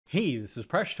Hey, this is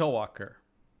Presh Talwalkar.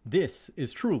 This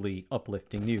is truly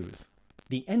uplifting news.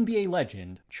 The NBA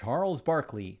legend Charles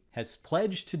Barkley has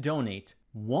pledged to donate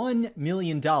 $1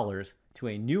 million to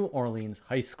a New Orleans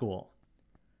high school.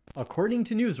 According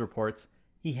to news reports,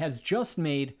 he has just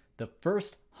made the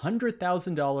first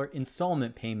 $100,000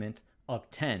 installment payment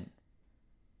of 10.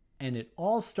 And it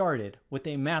all started with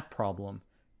a math problem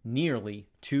nearly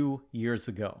 2 years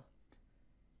ago.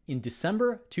 In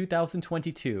December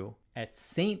 2022, at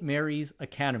St. Mary's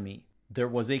Academy, there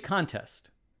was a contest.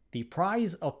 The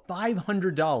prize of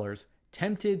 $500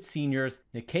 tempted seniors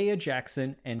Nikia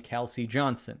Jackson and Calcea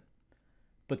Johnson.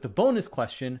 But the bonus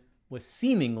question was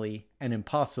seemingly an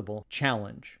impossible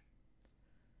challenge.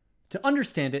 To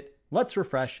understand it, let's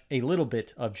refresh a little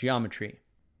bit of geometry.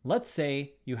 Let's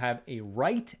say you have a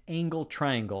right angle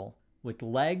triangle with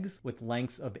legs with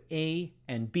lengths of A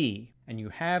and B, and you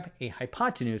have a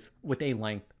hypotenuse with a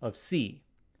length of C.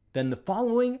 Then the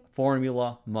following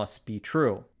formula must be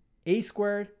true. A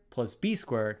squared plus B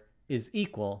squared is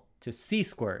equal to C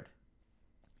squared.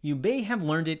 You may have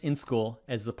learned it in school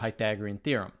as the Pythagorean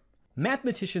Theorem.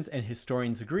 Mathematicians and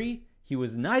historians agree he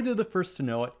was neither the first to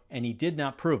know it and he did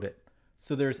not prove it.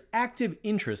 So there's active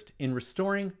interest in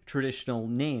restoring traditional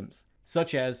names,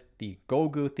 such as the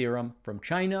Gougu Theorem from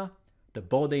China, the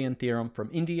Baudhayana Theorem from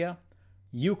India,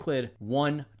 Euclid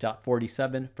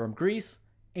I.47 from Greece,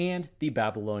 and the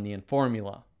Babylonian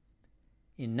formula.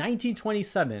 In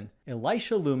 1927,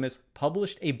 Elisha Loomis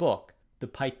published a book, The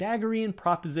Pythagorean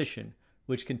Proposition,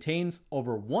 which contains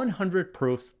over 100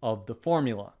 proofs of the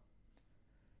formula.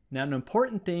 Now, an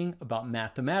important thing about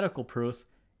mathematical proofs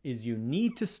is you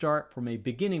need to start from a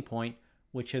beginning point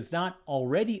which has not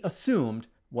already assumed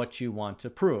what you want to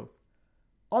prove.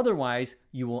 Otherwise,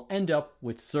 you will end up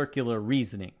with circular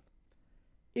reasoning.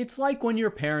 It's like when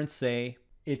your parents say,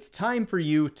 "It's time for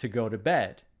you to go to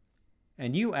bed."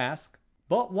 And you ask,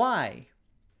 "But why?"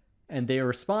 And they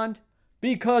respond,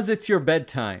 "Because it's your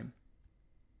bedtime."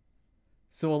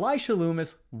 So Elisha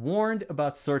Loomis warned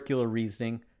about circular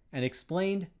reasoning and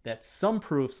explained that some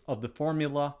proofs of the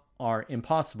formula are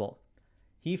impossible.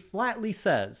 He flatly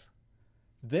says,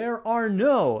 "There are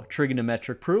no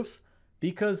trigonometric proofs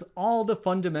because all the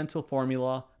fundamental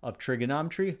formula of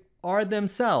trigonometry are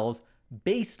themselves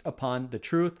based upon the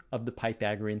truth of the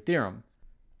Pythagorean theorem.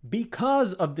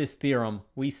 Because of this theorem,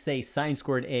 we say sine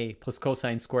squared A plus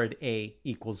cosine squared A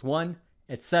equals 1,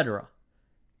 etc.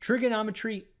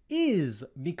 Trigonometry is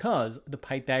because the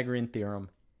Pythagorean theorem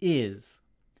is."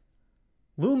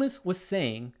 Loomis was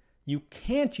saying you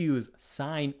can't use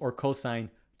sine or cosine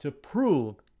to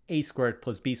prove A squared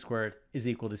plus B squared is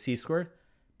equal to C squared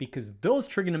because those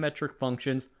trigonometric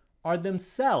functions are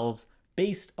themselves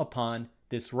based upon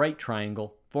this right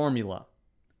triangle formula.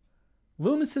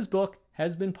 Loomis's book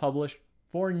has been published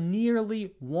for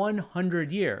nearly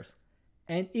 100 years,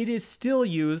 and it is still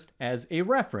used as a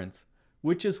reference,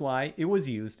 which is why it was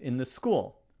used in the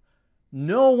school.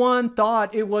 No one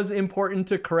thought it was important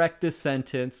to correct this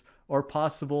sentence or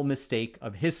possible mistake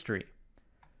of history.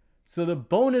 So the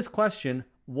bonus question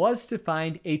was to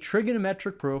find a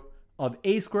trigonometric proof of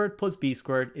A squared plus B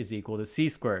squared is equal to C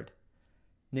squared.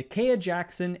 Nikia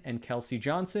Jackson and Calcea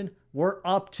Johnson were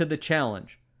up to the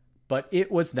challenge, but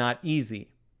it was not easy.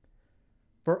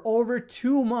 For over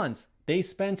 2 months, they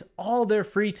spent all their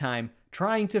free time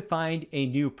trying to find a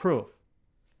new proof.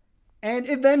 And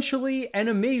eventually and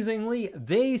amazingly,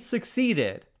 they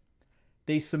succeeded.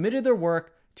 They submitted their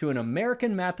work to an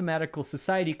American Mathematical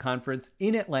Society conference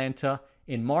in Atlanta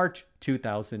in March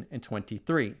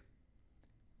 2023.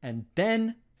 And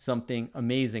then something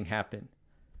amazing happened.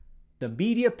 The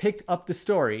media picked up the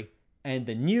story, and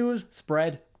the news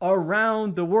spread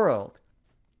around the world.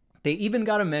 They even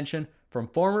got a mention from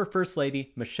former First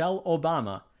Lady Michele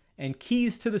Obama and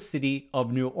keys to the city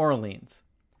of New Orleans.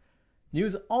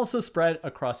 News also spread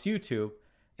across YouTube,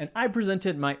 and I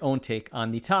presented my own take on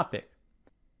the topic.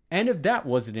 And if that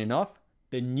wasn't enough,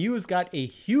 the news got a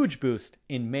huge boost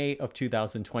in May of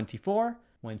 2024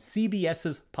 when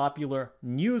CBS's popular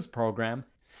news program,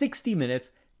 60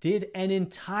 Minutes, did an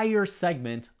entire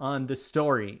segment on the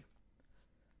story.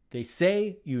 They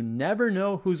say you never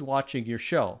know who's watching your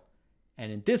show,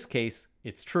 and in this case,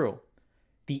 it's true.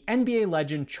 The NBA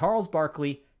legend Charles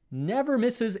Barkley never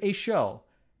misses a show,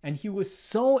 and he was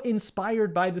so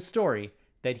inspired by the story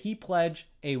that he pledged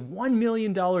a $1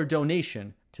 million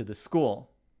donation to the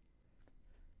school.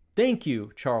 Thank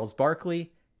you, Charles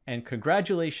Barkley, and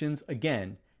congratulations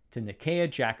again to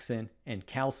Nikia Jackson and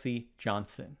Calcea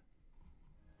Johnson.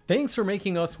 Thanks for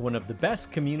making us one of the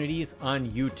best communities on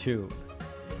YouTube.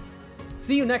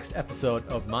 See you next episode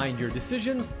of Mind Your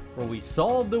Decisions, where we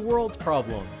solve the world's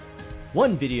problems.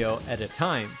 one video at a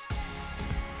time.